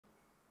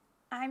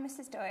I'm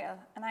Mrs. Doyle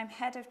and I'm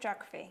Head of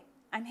Geography.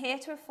 I'm here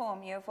to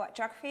inform you of what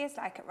geography is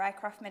like at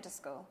Ryecroft Middle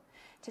School.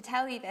 To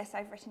tell you this,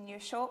 I've written you a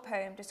short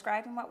poem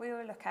describing what we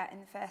will look at in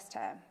the first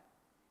term.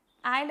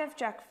 I love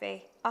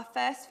geography. Our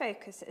first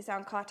focus is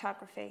on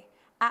cartography.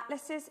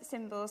 Atlases,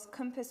 symbols,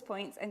 compass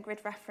points and grid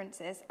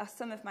references are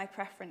some of my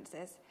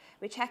preferences.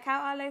 We check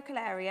out our local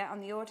area on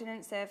the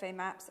Ordnance Survey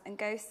maps and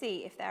go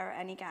see if there are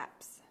any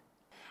gaps.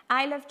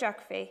 I love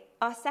geography.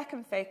 Our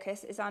second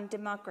focus is on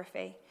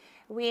demography.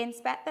 We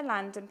inspect the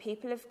land and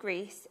people of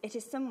Greece. It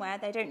is somewhere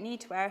they don't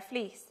need to wear a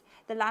fleece.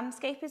 The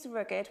landscape is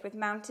rugged with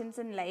mountains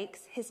and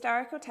lakes,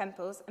 historical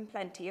temples and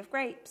plenty of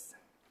grapes.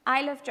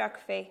 I love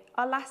geography.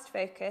 Our last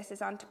focus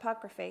is on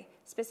topography,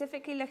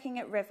 specifically looking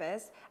at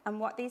rivers and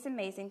what these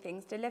amazing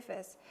things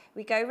delivers.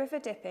 We go river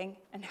dipping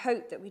and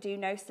hope that we do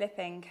no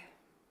slipping.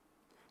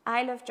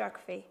 I love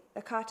geography,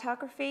 the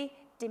cartography,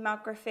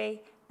 demography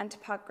and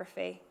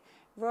topography.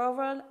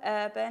 Rural,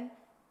 urban,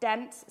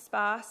 dense,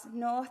 sparse,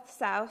 north,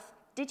 south.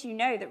 Did you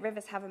know that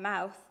rivers have a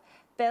mouth?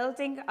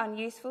 Building on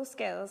useful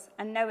skills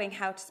and knowing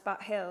how to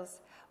spot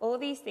hills. All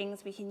these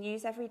things we can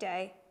use every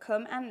day.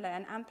 Come and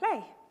learn and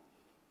play.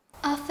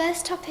 Our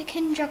first topic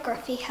in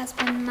geography has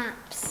been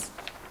maps.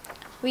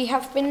 We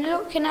have been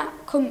looking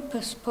at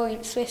compass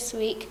points this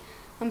week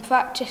and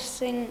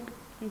practising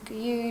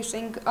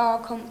using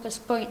our compass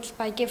points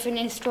by giving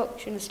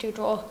instructions to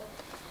draw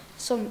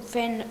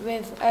something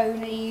with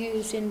only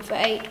using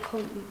the 8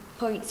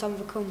 points on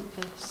the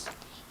compass.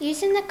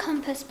 Using the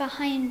compass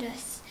behind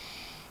us,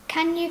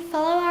 can you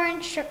follow our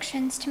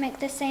instructions to make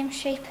the same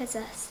shape as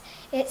us?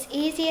 It's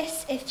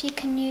easiest if you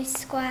can use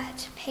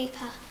squared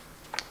paper.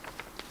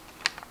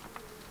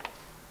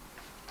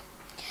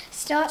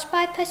 Start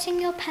by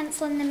putting your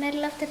pencil in the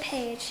middle of the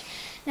page.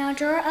 Now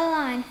draw a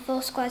line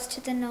 4 squares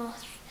to the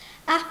north.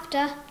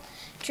 After,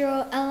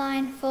 draw a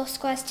line 4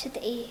 squares to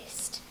the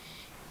east.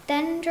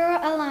 Then draw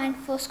a line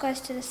 4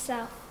 squares to the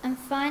south. And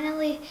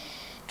finally,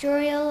 draw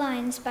your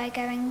lines by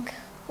going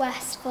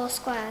west 4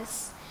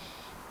 squares.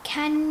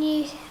 Can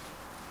you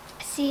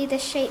see the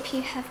shape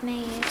you have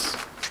made?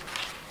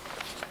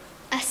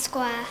 A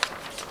square.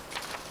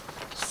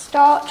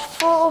 Start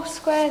 4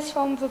 squares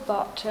from the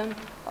bottom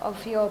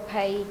of your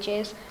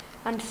pages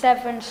and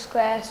 7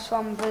 squares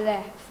from the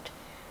left.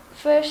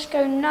 First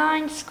go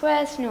 9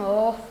 squares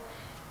north,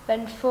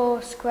 then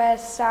 4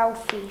 squares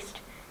southeast.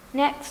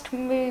 Next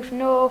move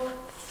north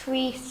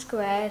 3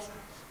 squares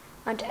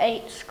and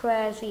 8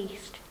 squares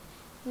east.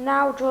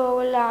 Now draw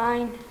a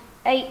line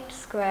 8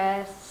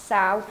 squares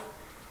south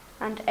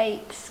and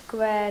 8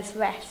 squares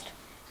west.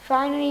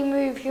 Finally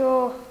move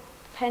your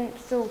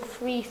pencil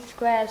 3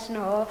 squares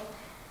north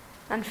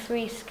and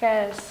 3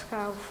 squares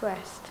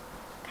southwest.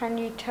 Can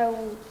you tell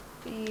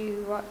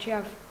what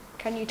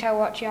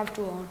you have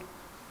drawn?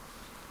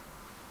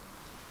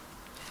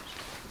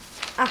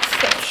 A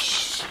fish.